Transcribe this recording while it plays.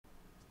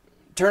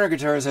Turner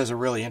Guitars has a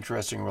really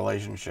interesting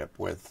relationship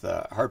with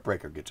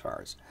Heartbreaker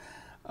guitars.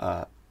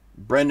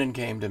 Brendan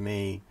came to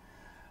me,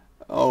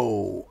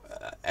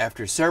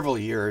 after several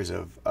years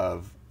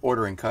of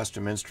ordering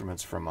custom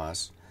instruments from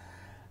us,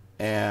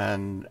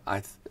 and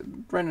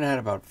Brendan had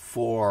about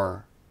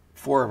four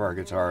of our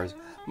guitars,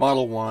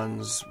 Model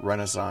 1s,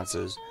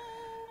 Renaissances,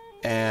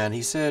 and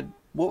he said,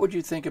 "What would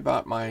you think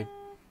about my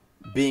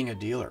being a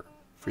dealer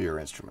for your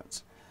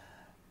instruments?"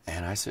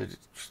 And I said,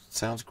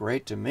 "Sounds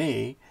great to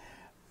me.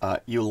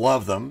 You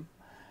love them.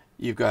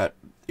 You've got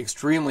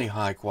extremely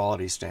high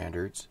quality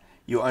standards.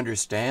 You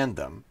understand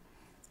them,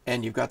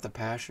 and you've got the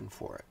passion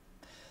for it."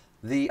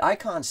 The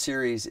Icon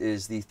series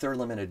is the third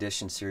limited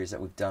edition series that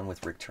we've done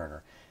with Rick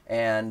Turner.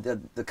 And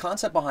the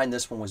concept behind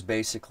this one was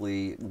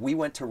basically, we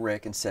went to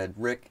Rick and said,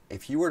 "Rick,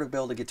 if you were to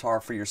build a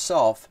guitar for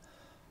yourself,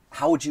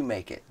 how would you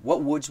make it?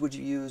 What woods would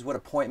you use? What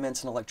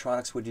appointments and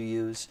electronics would you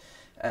use?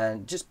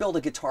 And just build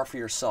a guitar for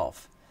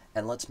yourself.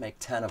 And let's make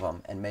 10 of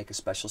them and make a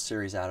special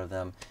series out of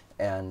them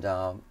and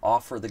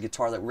offer the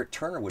guitar that Rick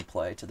Turner would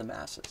play to the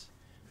masses."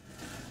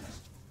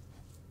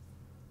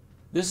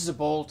 This is a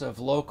bolt of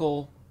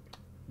local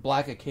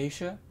black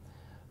acacia,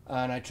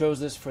 and I chose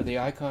this for the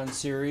Icon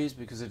series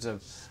because it's a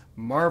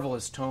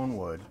marvelous tone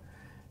wood,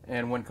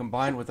 and when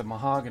combined with the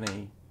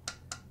mahogany,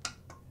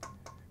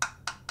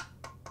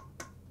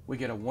 we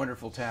get a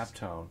wonderful tap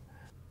tone.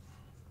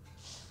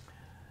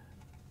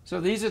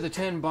 So these are the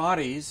 10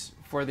 bodies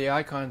for the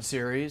Icon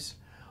series,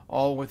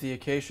 all with the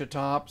acacia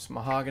tops,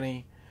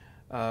 mahogany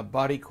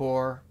body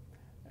core,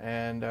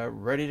 and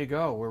ready to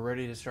go. We're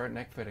ready to start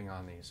neck fitting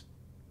on these.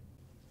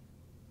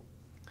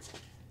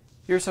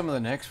 Here's some of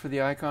the necks for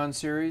the Icon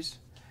series.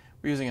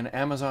 We're using an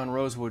Amazon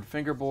rosewood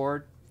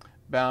fingerboard,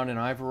 bound in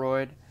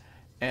Ivoroid,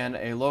 and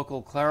a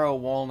local Claro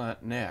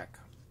walnut neck.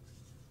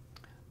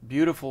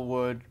 Beautiful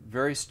wood,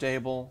 very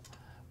stable,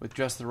 with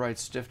just the right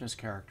stiffness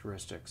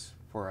characteristics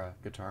for a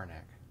guitar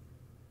neck.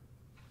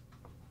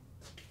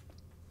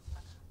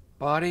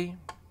 Body,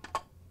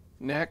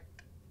 neck,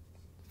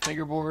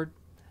 fingerboard,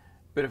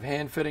 bit of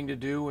hand fitting to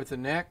do with the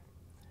neck,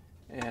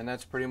 and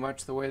that's pretty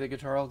much the way the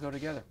guitar will go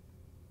together.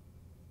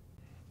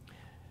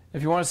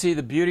 If you want to see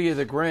the beauty of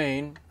the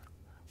grain,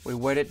 we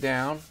wet it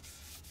down.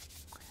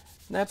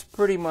 And that's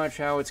pretty much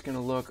how it's going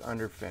to look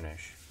under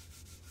finish.